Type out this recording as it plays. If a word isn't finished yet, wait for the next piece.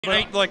You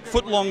eat like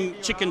foot-long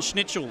chicken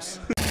schnitzels.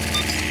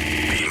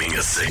 Beaming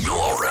a signal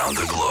around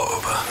the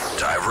globe,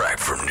 direct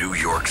from New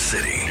York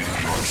City.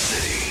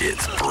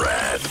 It's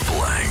Brad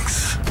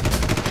Blanks.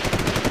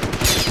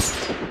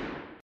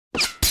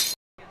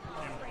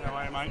 How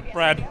are you, mate?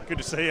 Brad, good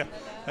to see you.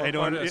 How you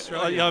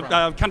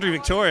doing? Country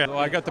Victoria. Well,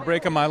 I got the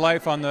break of my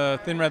life on the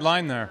Thin Red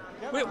Line there.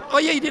 Oh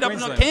yeah, you did up in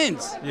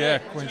Cairns. Yeah,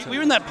 Queensland. We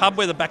were in that pub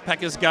where the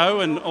backpackers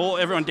go and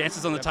everyone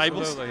dances on the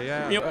tables. Absolutely,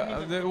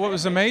 yeah. What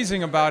was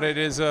amazing about it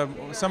is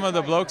some of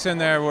the blokes in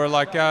there were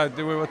like,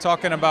 we were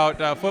talking about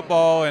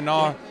football and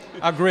all,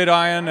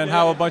 gridiron and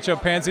how a bunch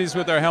of pansies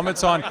with their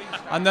helmets on.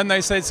 And then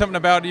they said something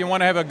about, you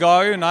want to have a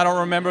go? And I don't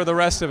remember the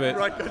rest of it.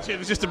 Right, gotcha. It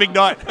was just a big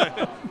night.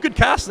 Good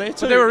cast there,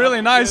 too. But they were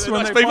really nice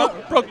when nice they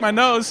broke my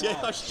nose.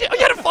 Yeah. Oh, shit, you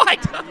had a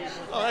fight.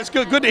 Oh, that's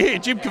good. Good to hear.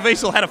 Jim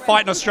Caviezel had a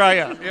fight in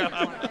Australia.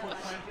 Yeah.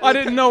 I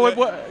didn't know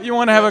what you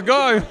want to have a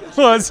go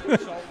was.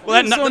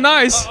 Well, so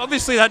nice.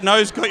 Obviously, that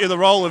nose got you the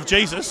role of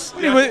Jesus.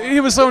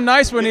 He was so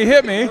nice when he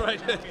hit me. Right.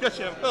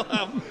 Gotcha. Well,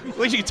 at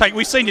least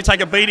we've seen you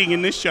take a beating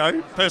in this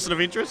show, person of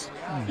interest.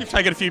 You've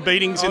taken a few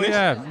beatings in this.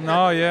 Yeah,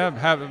 no, yeah,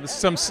 have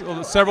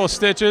several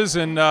stitches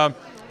and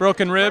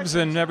broken ribs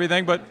and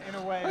everything, but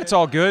it's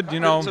all good,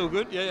 you know. It's all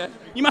good, yeah.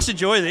 You must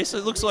enjoy this.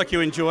 It looks like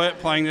you enjoy it,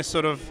 playing this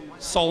sort of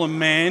solemn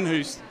man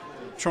who's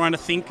trying to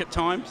think at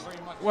times.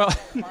 Well,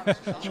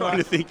 trying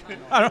to think.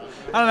 I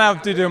don't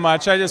have to do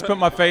much. I just put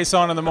my face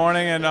on in the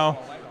morning and I'll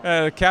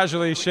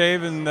casually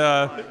shave and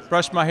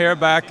brush my hair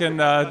back and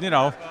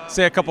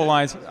say a couple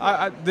lines.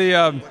 I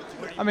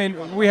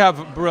mean, we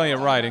have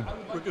brilliant writing.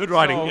 Good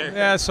writing. So,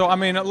 yeah. So I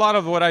mean, a lot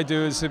of what I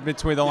do is in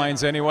between the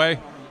lines anyway,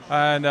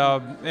 and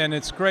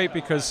it's great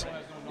because,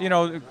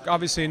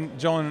 obviously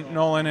John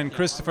Nolan and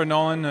Christopher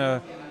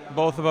Nolan,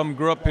 both of them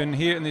grew up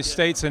here in the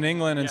States and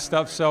England and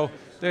stuff. So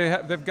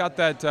they've got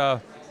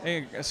that.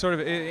 Sort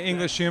of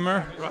English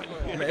humor. Right.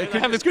 They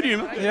have this good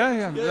humor.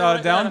 Yeah.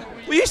 Down.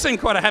 Well, you seem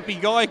quite a happy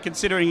guy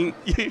considering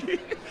you.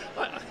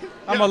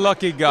 I'm a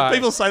lucky guy.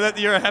 People say that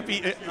you're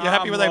happy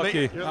with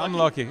lucky. I'm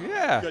lucky.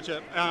 Yeah.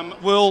 Gotcha.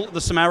 Will the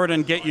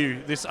Samaritan get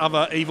you this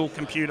other evil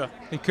computer?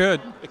 It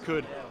could. It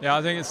could. Yeah,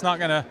 I think it's not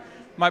gonna.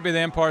 Might be the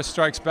Empire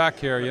Strikes Back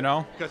here,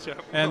 Gotcha.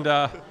 And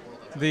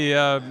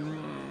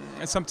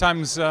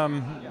sometimes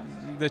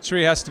the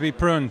tree has to be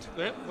pruned.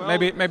 Yeah, well,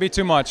 maybe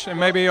too much, and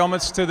maybe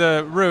almost to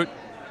the root.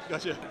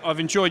 Gotcha. I've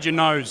enjoyed your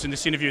nose in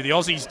this interview. The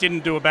Aussies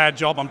didn't do a bad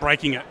job on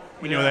breaking it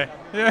when you were there.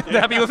 Yeah. You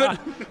happy with it?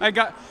 I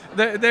got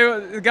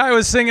the guy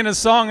was singing a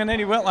song and then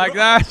he went like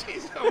that.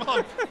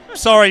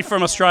 Sorry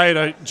from Australia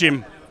to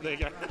Jim. There you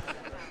go.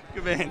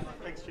 Good man.